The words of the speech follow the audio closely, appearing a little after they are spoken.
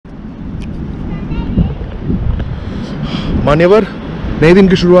मान्यवर, नए दिन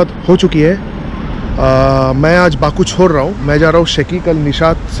की शुरुआत हो चुकी है। मैं आज बाकू छोड़ रहा हूँ, मैं जा रहा हूँ शेकी। कल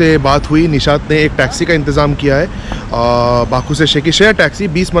निशात से बात हुई, निशात ने एक टैक्सी का इंतज़ाम किया है बाकू से शेकी। शेयर टैक्सी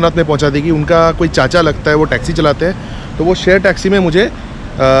 20 मिनट में पहुँचा देगी। उनका कोई चाचा लगता है वो टैक्सी चलाते हैं, तो वो शेयर टैक्सी में मुझे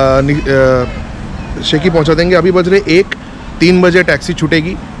शेकी पहुँचा देंगे। अभी बज रहे 3 बजे टैक्सी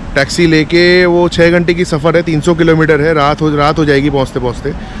छूटेगी। टैक्सी लेके वो 6 घंटे की सफ़र है, 300 किलोमीटर है। रात हो जाएगी पहुँचते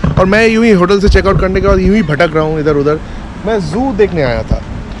पहुँचते। और मैं यूँ ही होटल से चेकआउट करने के बाद यूँ ही भटक रहा हूँ इधर उधर। मैं ज़ू देखने आया था।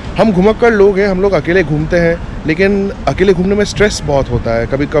 हम घुमक्कड़ लोग हैं, हम लोग अकेले घूमते हैं, लेकिन अकेले घूमने में स्ट्रेस बहुत होता है।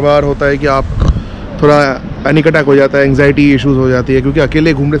 कभी कभार होता है कि आप थोड़ा पैनिक अटैक हो जाता है, एंग्जाइटी इश्यूज़ हो जाती है, क्योंकि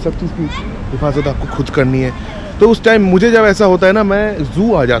अकेले घूम रहे, सब चीज़ की हिफाजत आपको खुद करनी है। तो उस टाइम मुझे जब ऐसा होता है ना, मैं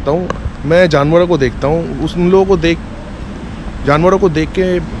ज़ू आ जाता हूँ, मैं जानवरों को देखता हूँ। जानवरों को देख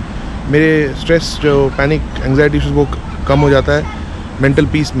के मेरे स्ट्रेस, जो पैनिक एंग्जाइटी इश्यूज़, वो कम हो जाता है, मेंटल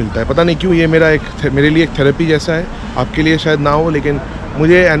पीस मिलता है। पता नहीं क्यों, ये मेरे लिए एक थेरेपी जैसा है। आपके लिए शायद ना हो, लेकिन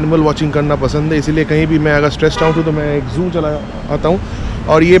मुझे एनिमल वॉचिंग करना पसंद है। इसीलिए कहीं भी मैं अगर स्ट्रेस्ड आउट हूँ तो मैं एक ज़ू चला आता हूँ।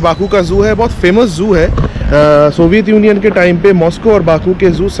 और ये बाकू का ज़ू है, बहुत फेमस ज़ू है। सोवियत यूनियन के टाइम पे मॉस्को और बाकू के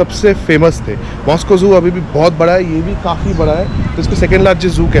ज़ू सबसे फेमस थे। मॉस्को ज़ू अभी भी बहुत बड़ा है, ये भी काफ़ी बड़ा है, तो इसको सेकेंड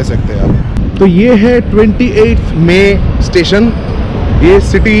लार्जेस्ट ज़ू कह सकते हैं आप। तो ये है 28 मई स्टेशन, ये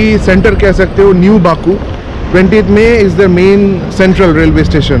सिटी सेंटर कह सकते हो, new Baku. 20th May is the main central railway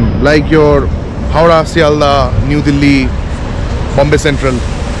station, like your Howrah, Sialda, New Delhi, Bombay Central.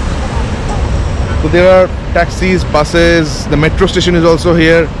 So there are taxis, buses, the metro station is also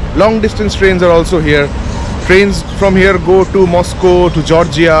here. Long distance trains are also here. Trains from here go to Moscow, to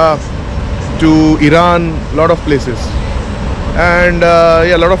Georgia, to Iran, lot of places. And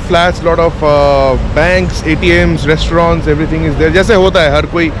yeah, lot of flats, lot of banks, ATMs, restaurants, everything is there. जैसे होता है हर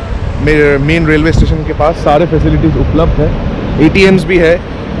कोई main railway station के पास सारे facilities उपलब्ध है, ATMs भी है।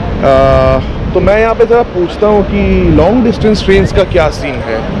 तो मैं यहाँ पे ज़रा पूछता हूँ कि लॉन्ग डिस्टेंस ट्रेन्स का क्या सीन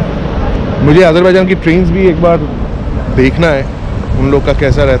है। मुझे अज़रबैजान की ट्रेन्स भी एक बार देखना है, उन लोग का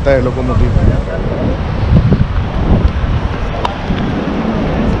कैसा रहता है locomotive.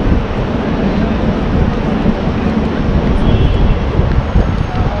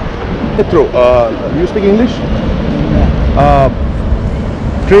 Metro, you speak English?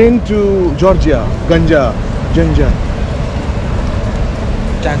 Train to Georgia, Ganja.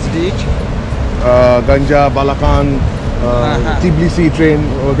 Transit. Ganja, Balakan, Tbilisi train.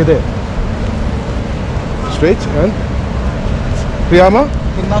 Okay, there. Straight and Priyama.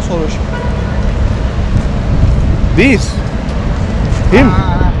 Bundan soruş. These. Him.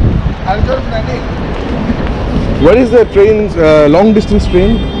 Where is the trains? Long distance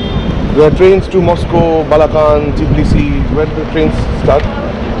train. There are trains to Moscow, Balakan, Tbilisi. Where do the trains start?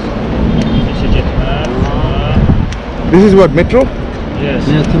 This is what, metro? Yes.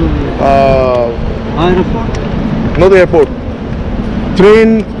 Airport? No, the airport.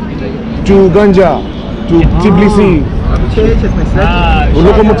 Train to Ganja, to Tbilisi.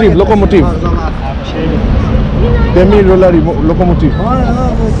 Locomotive. Demir Rolari locomotive.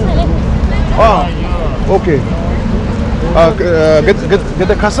 Ah, okay. Get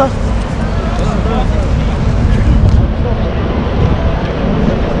the kasa?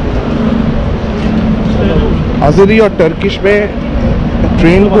 आज़री और Turkish में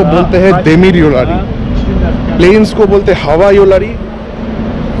train को बोलते हैं देमिर योलारी, planes को बोलते हैं हवा योलारी,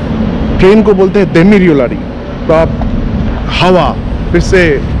 train को बोलते हैं देमिर योलारी। तो आप हवा, फिर से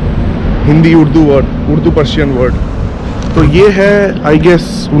Hindi Urdu word, Urdu Persian word. तो ये है आई गेस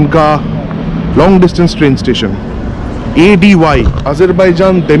उनका long distance train station. ADY,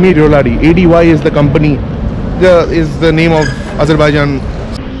 Azerbaijan Demir Yolari. ADY is the company, is the name of Azerbaijan.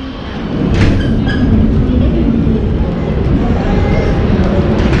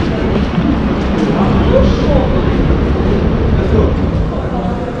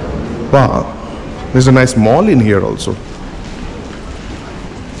 Wow, there's a nice mall in here also.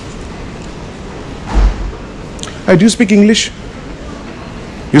 Hey, do you speak English?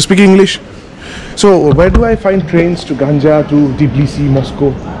 You speak English? So where do I find trains to Ganja, to Tbilisi,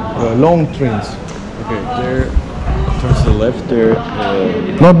 Moscow? Long trains. Okay, there towards the left there.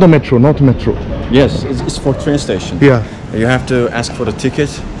 Not the metro, not metro. Yes, it's for train station. Yeah. You have to ask for the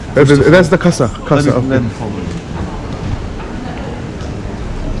ticket. That's the kasa. Let me follow you.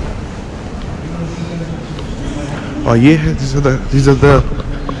 Oh yeah, these are the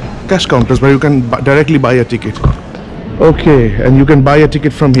cash counters where you can directly buy a ticket. Okay, and you can buy a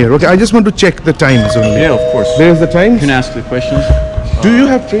ticket from here. Okay, I just want to check the times only. Yeah, of course. There's the times. You can ask the questions. Do you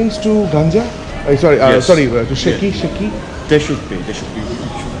have trains to Ganja? Sorry, Yes. To Shaki, Yeah. Shaki. There should be. You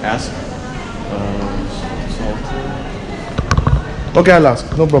should ask. Okay, I'll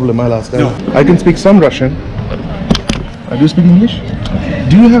ask. No problem. I'll ask. No. I can speak some Russian. Do you speak English?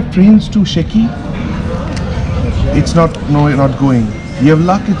 Do you have trains to Shaki? It's not, no, not going.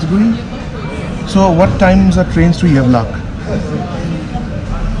 Yevlak, it's going. So what times are trains to Yevlak?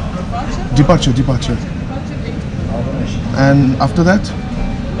 Departure. And after that?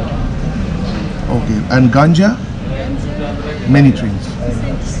 Okay. And Ganja? Many trains.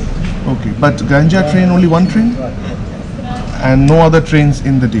 Okay. But Ganja train, only one train? And no other trains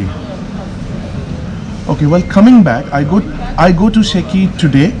in the day? Okay, well, coming back, I go to Shaki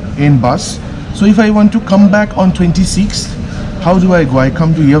today in bus. So if I want to come back on 26th, how do I go? I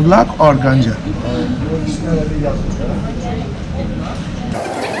come to Yevlak or Ganja?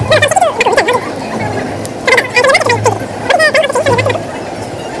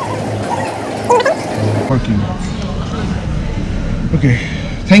 Working. Okay,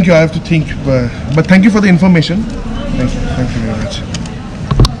 thank you. I have to think, but thank you for the information. Thank you very much.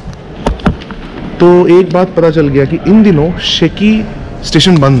 तो एक बात पता चल गया कि इन दिनों shaky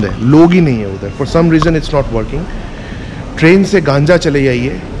station बंद है, लोग ही नहीं है उधर. For some reason it's not working. Train से गांजा चले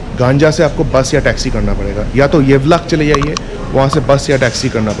जाइए, गांजा से आपको बस या टैक्सी करना पड़ेगा, या तो येवलाक चले जाइए, वहाँ से बस या टैक्सी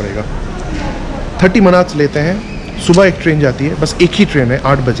करना पड़ेगा. 30 मिनट्स लेते हैं. सुबह एक ट्रेन जाती है, बस एक ही ट्रेन है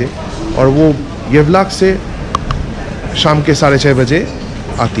 8 बजे, और वो येवलाक से शाम के 6:30 बजे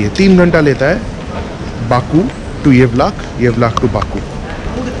आती है. 3 घंटा लेता है Baku to येवलाक, येवलाक to Baku.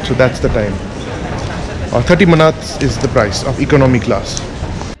 So that's the time. Or 30 minutes is the price of economy class.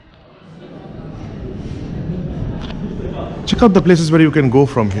 Check out the places where you can go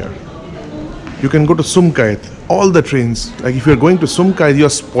from here. You can go to Sumkayit. All the trains, like if you're going to Sumkayit, you're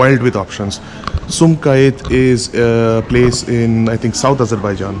spoiled with options. Sumkayit is a place in, I think, South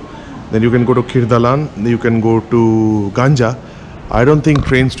Azerbaijan. Then you can go to Kirdalan, then you can go to Ganja. I don't think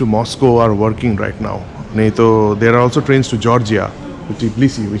trains to Moscow are working right now. There are also trains to Georgia, to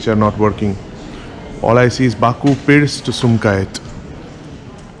Tbilisi, which are not working. All I see is Baku, Pirs to Sumkayit.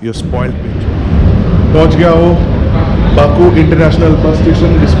 You're spoiled bitch. पहुंच गया हो Baku international bus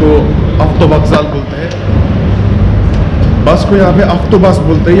station, जिसको अफ्तोबक्साल बोलते हैं. बस को यहाँ पे अफ्तोबस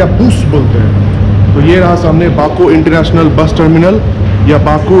बोलते हैं या बूस बोलते हैं. तो ये रहा सामने बाकू इंटरनेशनल बस टर्मिनल या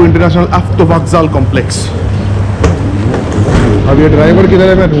बाकू इंटरनेशनल अफ्तोबक्साल कॉम्प्लेक्स. अब ये ड्राइवर किधर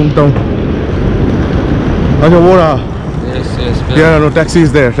है, मैं ढूंढता हूँ. अच्छा वो रहा. Yeah, no, taxi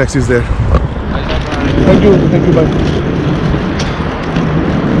is there. Thank you bye.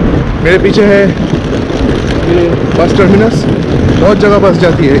 मेरे पीछे है ये बस टर्मिनस. बहुत जगह बस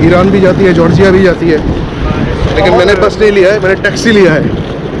जाती है, ईरान भी जाती है, जॉर्जिया भी जाती है, लेकिन मैंने बस नहीं लिया है, मैंने टैक्सी लिया है.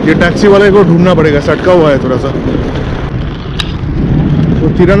 ये टैक्सी वाले को ढूंढना पड़ेगा, सटका हुआ है थोड़ा सा. तो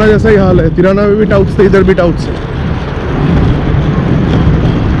तिराना जैसा ही हाल है. तिराना में भी टाउट्स थे, इधर भी टाउट्स है.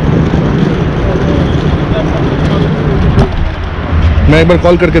 मैं एक बार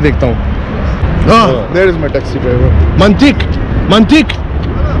कॉल करके देखता हूँ. हाँ, there is my taxi driver. Mantik.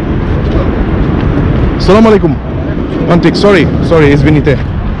 Assalamu alaikum. Mantik, sorry, извините.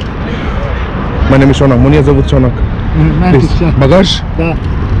 My name is Shonak. Меня зовут Shonak. Please, багаж? Да.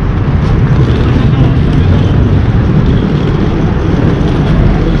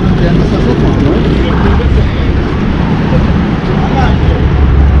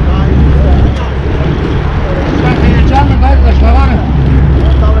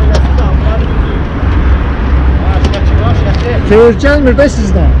 Seyircan mı be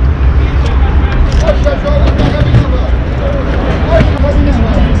sizden?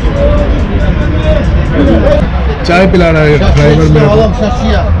 चाय पिला रहा है ड्राइवर मेरे को.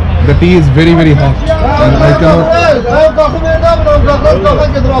 The tea is very very hot. And I cannot.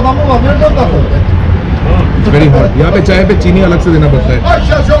 It's very hot. यहाँ पे चाय पे चीनी अलग से देना पड़ता है. हाँ,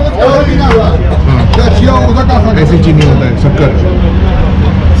 ऐसी चीनी होता है, शक्कर,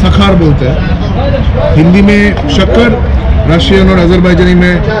 सखार बोलते हैं हिंदी में. शक्कर रशियन और अजरबैजानी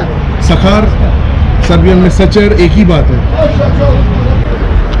में सखार, सर्बियन में सचर, एक ही बात है.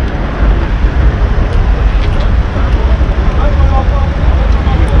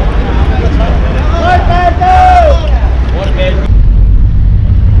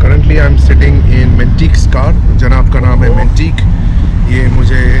 Currently I am sitting in Mentik's car. जनाब का नाम है मेंटिक. ये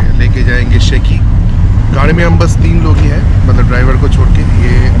मुझे लेके जाएंगे शेकी. गाड़ी में हम बस 3 लोग ही हैं, मतलब ड्राइवर को छोड़ के.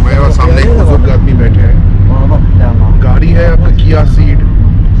 ये मैं और सामने एक बुजुर्ग आदमी बैठे हैं. गाड़ी है आपका किया सीड.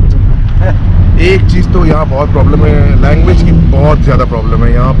 एक चीज़ तो यहाँ बहुत प्रॉब्लम है, लैंग्वेज की बहुत ज़्यादा प्रॉब्लम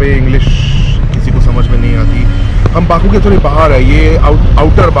है. यहाँ पे इंग्लिश किसी को समझ में नहीं आती. हम बाकू के थोड़ी बाहर है, ये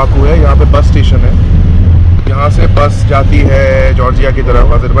आउटर बाकू है. यहाँ पे बस स्टेशन है, यहाँ से बस जाती है जॉर्जिया की तरफ.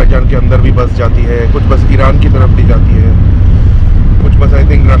 अजरबैजान के अंदर भी बस जाती है, कुछ बस ईरान की तरफ भी जाती है, कुछ बस आई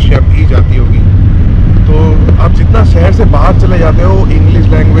थिंक रशिया भी जाती होगी. तो आप जितना शहर से बाहर चले जाते हो, इंग्लिश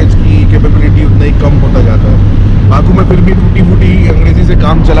लैंग्वेज की कैपेबिलिटी उतना ही कम होता जाता है. बाकू मैं फिर भी टूटी फूटी अंग्रेजी से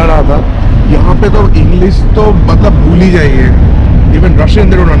काम चला रहा था। यहाँ पे तो इंग्लिश तो मतलब भूल ही जाइए, even Russian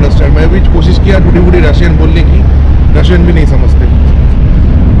they don't understand. मैं भी कोशिश किया टूटी फूटी रशियन बोलने की, रशियन भी नहीं समझते।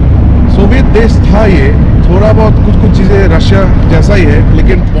 सोवियत देश था ये, थोड़ा बहुत कुछ चीज़ें रशिया जैसा ही है,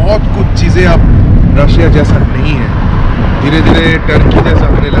 लेकिन बहुत कुछ चीज़ें अब रशिया जैसा नहीं है। धीरे धीरे टर्की जैसा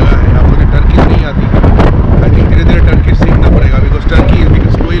होने लगा है। आपको तो टर्की नहीं आती, आई थिंक धीरे धीरे टर्की सीखना पड़ेगा, because Turkey is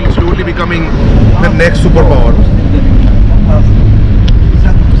slowly becoming the next superpower.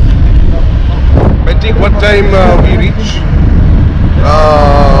 I think what time we reach?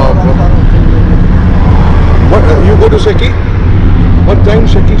 What you go to Shaki? What time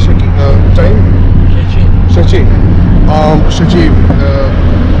Shaki? Time? Shachi. Shachi.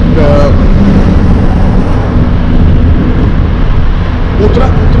 Utra.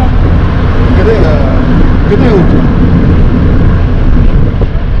 Kde Utra?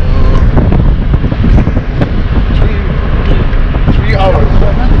 3 hours.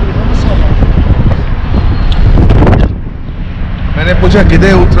 मैंने पूछा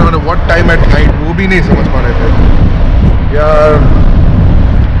किधर उतरा, मैंने what time at night, वो भी नहीं समझ पा रहे थे यार।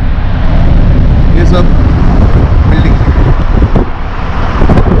 ये सब building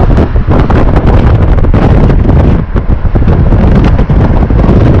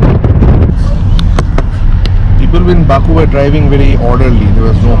people in Baku were driving very orderly. There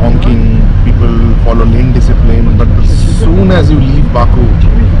was no honking. People follow lane discipline. But as soon as you leave Baku,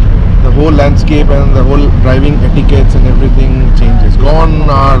 the whole landscape and the whole driving etiquettes and everything changes. Gone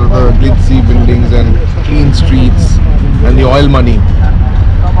are the glitzy buildings and clean streets and the oil money.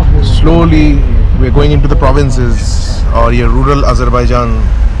 Slowly we're going into the provinces, और ये rural Azerbaijan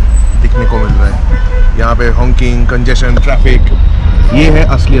दिखने को मिल रहा है। यहाँ पे honking, congestion, traffic, ये है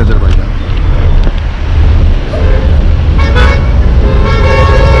असली अज़रबैजान।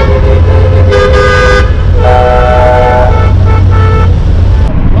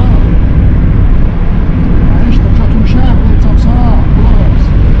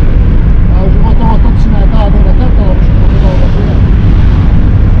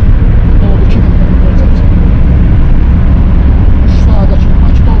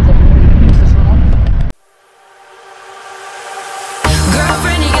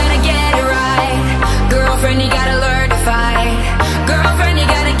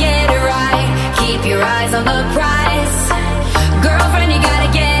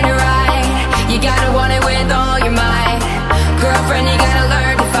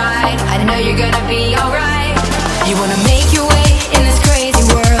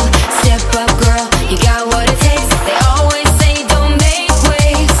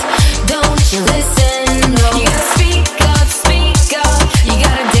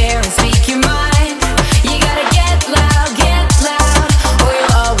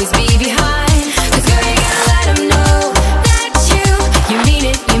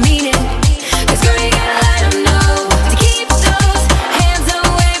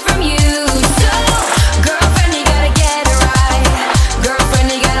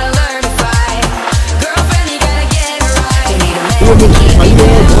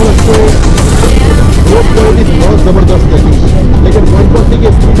 बहुत ज़बरदस्त है, लेकिन 140 के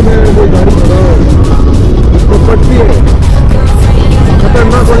स्पीड में कोई गाड़ी चला उसको पटती है,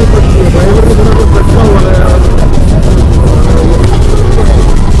 खतरनाक वाली पटती है। ड्राइवर की तरह तो पटका हुआ है यार।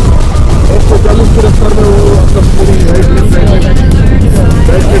 140 की रफ्तार में वो सब पूरी राइट लेफ्ट चल रहा है।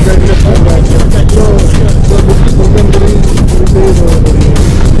 तो उसकी प्रॉब्लम पूरी तेज हो रही है।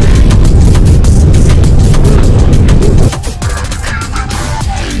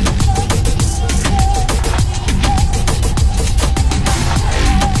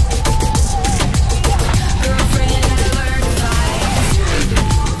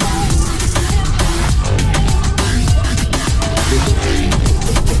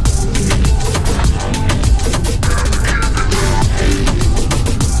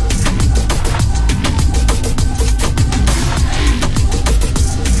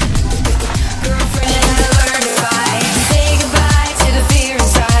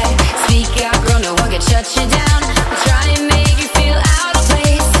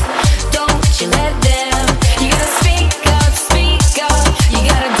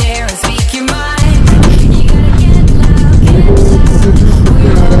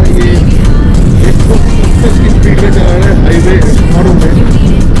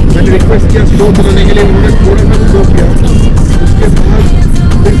 रिक्वेस्ट किया स्लो चलाने के लिए, उन्होंने थोड़ा सा स्लो किया, उसके बाद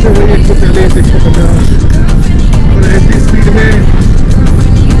फिर से वही 140 150 और ऐसी स्पीड में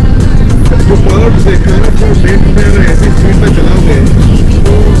जो कर्व्स है, कर्व्स और लेंथ में अगर ऐसी स्पीड में चलाओगे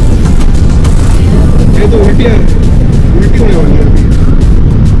तो ये तो उल्टी होने वाली है।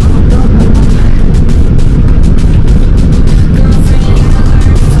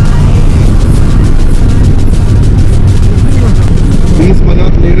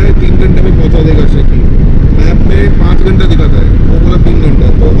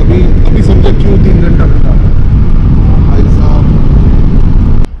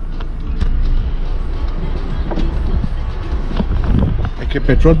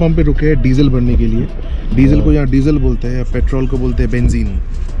 पेट्रोल पंप पे रुके हैं डीजल भरने के लिए। डीजल को यहाँ डीजल बोलते हैं, पेट्रोल को बोलते हैं बेंजीन।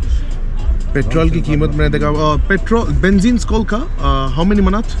 पेट्रोल की कीमत मैंने देखा, पेट्रोल बेंजीन स्कॉल का हाउ मेनी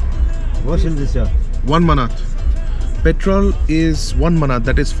मनात? 1 manat. Petrol is 1 manat,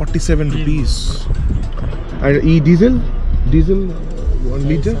 that is 47 rupees. And diesel 1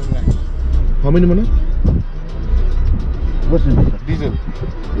 liter how many manat? What's this? Diesel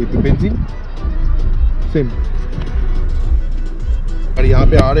benzene same। और यहाँ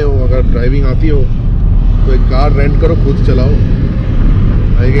पे आ रहे हो, अगर ड्राइविंग आती हो तो एक कार रेंट करो, खुद चलाओ,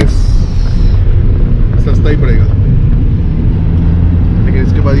 आई गेस सस्ता ही पड़ेगा। लेकिन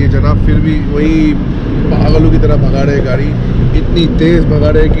इसके बाद ये जनाब फिर भी वही पागलों की तरह भगा रहे गाड़ी, इतनी तेज भगा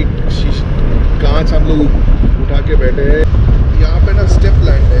रहे कि कांच हम लोग उठा के बैठे हैं। यहाँ पे ना स्टेप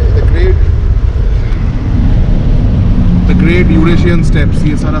लैंड है, द ग्रेट यूरेशियन स्टेप्स,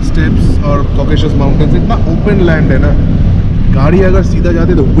 ये सारा स्टेप्स और कॉकेशस माउंटेन्स, इतना ओपन लैंड है ना। गाड़ी अगर सीधा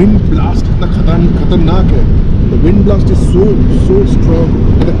जाती है तो विंड ब्लास्ट इतना खतरनाक है। The wind blast is so strong,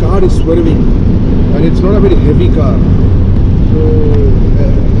 the car is स्वर्विंग and it's not a very heavy car. तो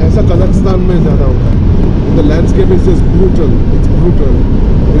ऐसा कजाकिस्तान में ज़्यादा होता है। The landscape is just brutal, it's brutal,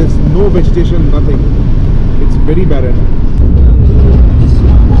 there is no vegetation, nothing, it's very बैरन।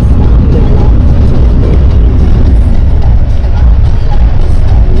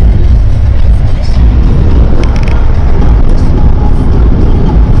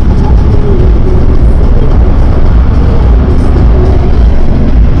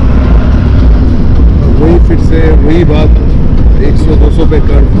 वही बात 100-200 पे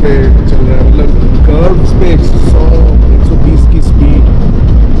curve पे चल रहा है, मतलब कर्व्स पे 100-120 की स्पीड,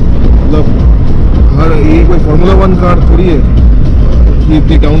 मतलब हर ये कोई फार्मूला 1 कार थोड़ी है कि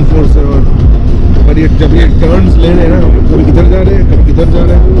इतनी डाउन फोर्स है। और ये जब ये टर्न्स ले रहे हैं ना, कभी इधर जा रहे हैं कभी किधर जा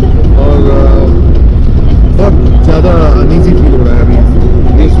रहे हैं, और बहुत ज़्यादा अनईजी फील हो रहा है।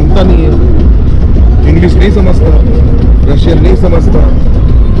 अभी ये सुनता नहीं है, इंग्लिश नहीं समझता, रशियन नहीं समझता,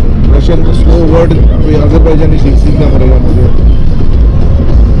 रशियन का स्लो वर्ड अज़रबैजानी सीखना पड़ेगा मुझे।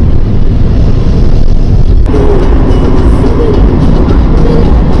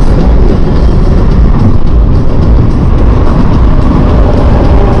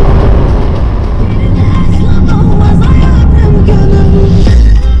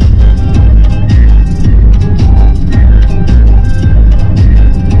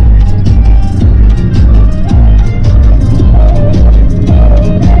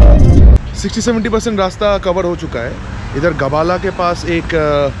 सिक्सटी 70% रास्ता कवर हो चुका है। इधर गबाला के पास एक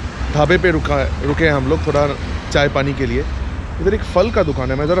ढाबे पे रुके हैं हम लोग थोड़ा चाय पानी के लिए। इधर एक फल का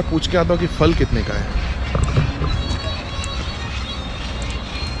दुकान है, मैं ज़रा पूछ के आता हूँ कि फल कितने का है।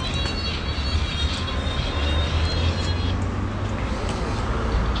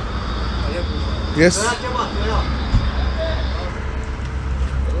 यस,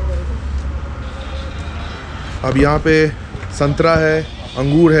 अब यहाँ पे संतरा है,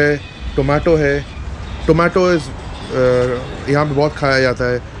 अंगूर है, टोमेटो है। टोमेटो इज़ यहाँ पे बहुत खाया जाता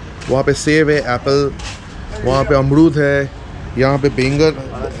है। वहाँ पे सेब है, एप्पल, वहाँ पे अमरूद है, यहाँ पे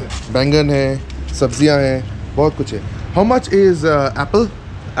बैंगन है, सब्जियाँ हैं, बहुत कुछ है। How much is Apple?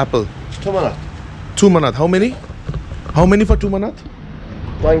 2 manat. 2 manat. How many for 2 manat?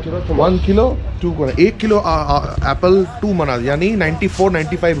 1 kilo. 1 kilo 2 manat. 1 kilo Apple 2 manat यानी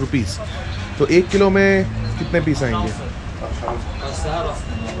 94-95 रुपीज़। तो 1 किलो में कितने पीस आएंगे?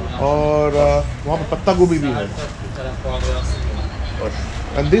 और वहाँ पे पत्ता गोभी भी है।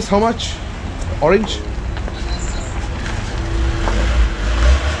 And this how much? Orange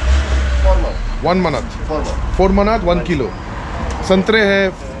 1 manat. 4 manat 1 kilo. संतरे है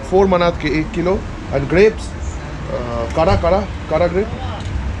 4 manat के 1 किलो। एंड ग्रेप्स कारा ग्रेप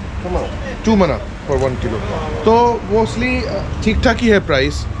 2 manat for 1 किलो। तो मोस्टली ठीक ठाक ही है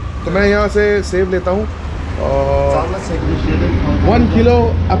प्राइस। तो मैं यहाँ से सेब लेता हूँ। 1 kilo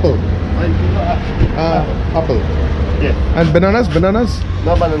apple. 1 kilo apple. Yeah. And bananas?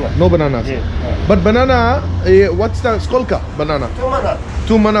 No banana. No bananas. Yeah. But banana, what's the skolka banana? 2 manat.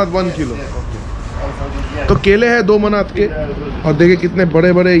 2 manat 1 kilo. Yeah. तो केले हैं 2 manat के। और देखिए कितने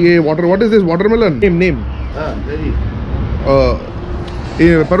बड़े बड़े ये what is this watermelon? Name. Very.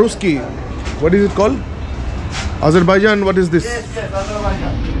 ये Paruski, what is it called? Azerbaijan, what is this? Yes,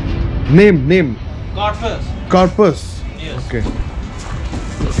 Azerbaijan. Name. Caucasus. Yes. Okay.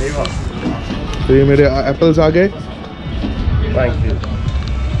 तो ये मेरे एप्पल्स आ गए। Thank you.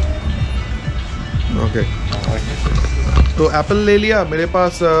 ओके तो एप्पल ले लिया। मेरे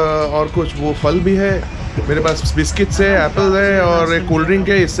पास और कुछ वो फल भी है, मेरे पास बिस्किट्स है, एप्पल है और एक कोल्ड ड्रिंक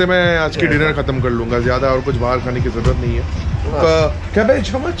है। इससे मैं आज की डिनर ख़त्म कर लूँगा, ज़्यादा और कुछ बाहर खाने की ज़रूरत नहीं है।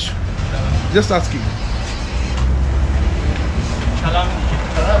 Cabbage how much? Just asking.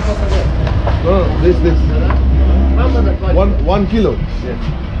 No, this. 1 kilo.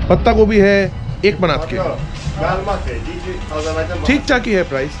 पत्ता गोभी है एक बनात के ठीक ठाक ही है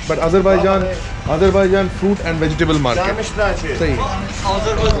price, but Azerbaijan fruit and vegetable market सही है।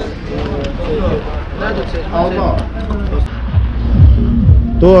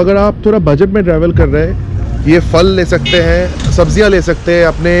 तो अगर आप थोड़ा बजट में ट्रैवल कर रहे हैं, ये फल ले सकते हैं, सब्जियां ले सकते हैं।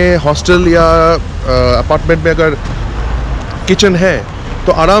 अपने हॉस्टल या अपार्टमेंट में अगर किचन है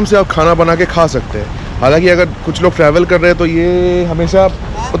तो आराम से आप खाना बना के खा सकते हैं। हालांकि अगर कुछ लोग ट्रैवल कर रहे हैं तो ये हमेशा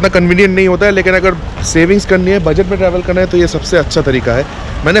उतना कन्वीनियंट नहीं होता है, लेकिन अगर सेविंग्स करनी है, बजट में ट्रैवल करना है तो ये सबसे अच्छा तरीका है।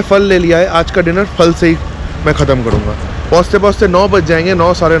 मैंने फल ले लिया है, आज का डिनर फल से ही मैं ख़त्म करूँगा। पहुँचते पहुँचते 9 बज जाएंगे,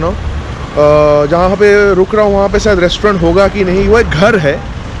 9 साढ़े 9। जहाँ पे रुक रहा हूँ वहाँ पे शायद रेस्टोरेंट होगा कि नहीं, वो एक घर है,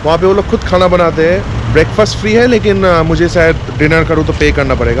 वहाँ पे वो लोग खुद खाना बनाते हैं। ब्रेकफास्ट फ्री है, लेकिन मुझे शायद डिनर करूँ तो पे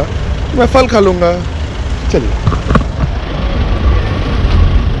करना पड़ेगा। तो मैं फल खा लूँगा। चलिए।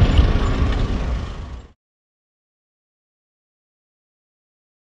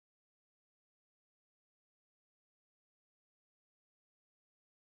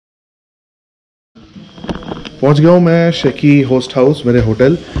 पहुंच गया हूँ मैं शकी होस्ट हाउस, मेरे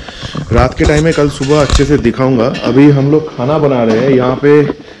होटल। रात के टाइम में कल सुबह अच्छे से दिखाऊंगा। अभी हम लोग खाना बना रहे हैं। यहाँ पे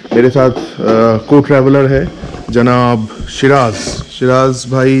मेरे साथ को ट्रैवलर है जनाब शिराज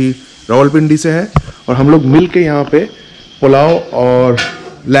भाई, रावलपिंडी से है, और हम लोग मिल के यहाँ पे पुलाव और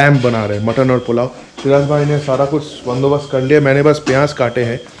लैम्प बना रहे हैं, मटन और पुलाव। शिराज भाई ने सारा कुछ बंदोबस्त कर लिया, मैंने बस प्याज काटे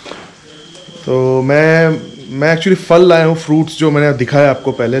हैं। तो मैं एक्चुअली फल लाया हूँ, फ्रूट्स जो मैंने दिखाया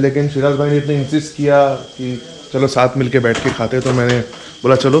आपको पहले, लेकिन शिराज भाई ने इतने इंसिस्ट किया कि चलो साथ मिल के बैठ के खाते हैं, तो मैंने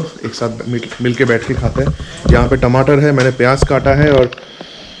बोला चलो एक साथ मिल के बैठ के खाते हैं। यहाँ पे टमाटर है, मैंने प्याज काटा है, और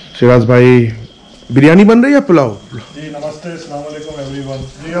शिराज भाई बिरयानी बन रही है या पुलाव? जी नमस्ते, अस्सलाम वालेकुम एवरीवन।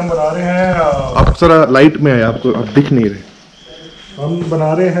 जी हम बना रहे हैं, आप जरा लाइट में आए, आपको आप दिख नहीं रहे। हम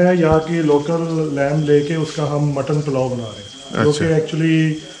बना रहे हैं यहाँ की लोकल लैम लेके उसका हम मटन पुलाव बना रहे हैं, जो कि एक्चुअली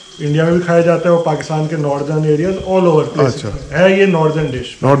इंडिया में भी खाया जाता है और पाकिस्तान के northern areas all over place है। ये नॉर्दर्न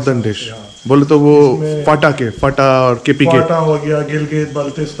डिश बोले तो वो फटा और केपी के फटा हो गया, Gilgit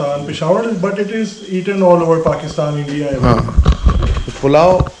Baltistan, Peshawar, but it is eaten all over Pakistan, India. हाँ, तो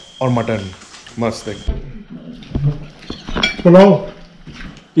पुलाव और मटन मस्त है। पुलाव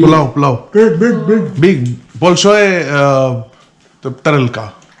बिग बोलशोए तो तरल का।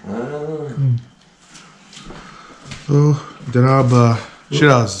 तो जनाब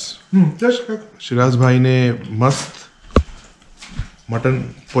शिराज भाई ने मस्त मटन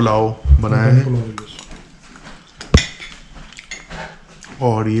पुलाव बनाया है,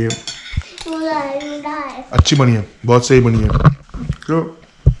 और ये अच्छी बनी है, बहुत सही बनी है। तो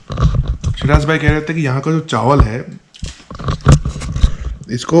शिराज भाई कह रहे थे कि यहाँ का जो चावल है,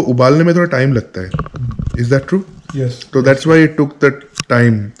 इसको उबालने में थोड़ा टाइम लगता है। Is that true? यस। तो that's why it took the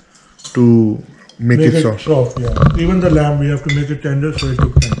time to make it soft. Yeah. Even the lamb we have to make it tender, so it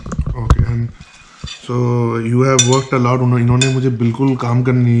took time. Okay, and so you have worked a lot. इन्होंने मुझे बिल्कुल काम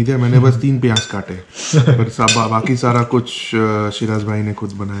करने नहीं दिया, मैंने बस 3 प्याज काटे, पर बाकी सारा कुछ शिराज भाई ने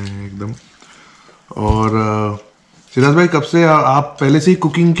खुद बनाया है एकदम। और शिराज भाई, कब से आप पहले से ही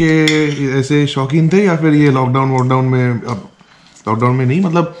कुकिंग के ऐसे शौकीन थे, या फिर ये लॉकडाउन में, अब लॉकडाउन में नहीं,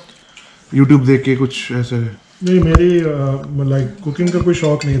 मतलब यूट्यूब देख के कुछ ऐसे? नहीं, मेरी लाइक कुकिंग का कोई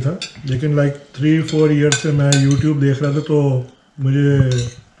शौक नहीं था, लेकिन लाइक 3-4 ईयर से मैं यूट्यूब देख रहा था, तो मुझे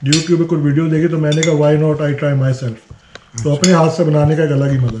यूट्यूब पे कुछ वीडियो देखी, तो मैंने कहा why not I try my self. तो अपने हाथ से बनाने का एक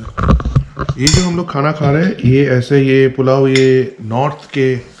अलग ही मजा है। ये जो हम लोग खाना खा रहे हैं, ये ऐसे ये पुलाव, ये नॉर्थ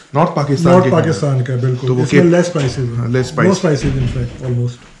पाकिस्तान का बिल्कुल। तो इसमें less spices in fact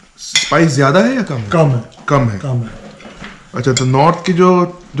almost. Spice ज़्यादा है या कम है? अच्छा, तो नॉर्थ की जो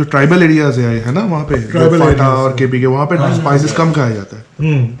ट्राइबल एरियाज है ना, वहाँ पे फाटा और केपी के, वहाँ पे स्पाइसेस कम खाया जाता है।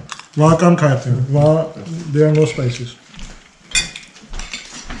 वहाँ कम खाते हैं, वहाँ देयर आर नो स्पाइसेस।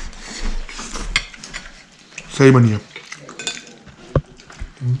 सही बनी है।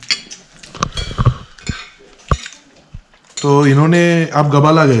 तो इन्होंने, आप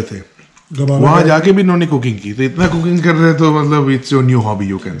गबाला गए थे, वहाँ जाके भी इन्होंने कुकिंग की, तो इतना कुकिंग कर रहे, तो मतलब it's your new hobby,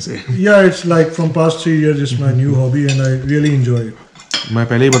 you can say. या it's like from past 3 years it's my new hobby and I really enjoy it. मैं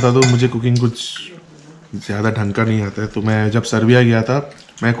पहले ही बता दूं, मुझे कुकिंग कुछ ज़्यादा ढंग का नहीं आता है। तो मैं जब सर्बिया गया था,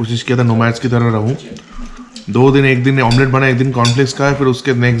 मैं कोशिश किया था नोमैड्स की तरह रहूं। 2 दिन, एक दिन ऑमलेट बना, एक दिन कॉर्नफ्लेक्स खाया, फिर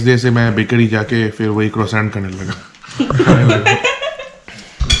उसके नेक्स्ट डे से मैं बेकरी जाके फिर वही क्रोसेंट करने लगा।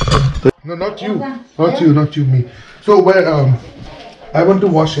 No, not you, me. So I want to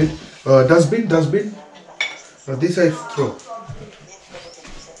wash it. Dustbin. This I throw.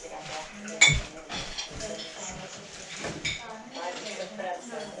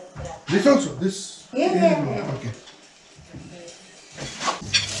 This also. This. Yeah. Okay.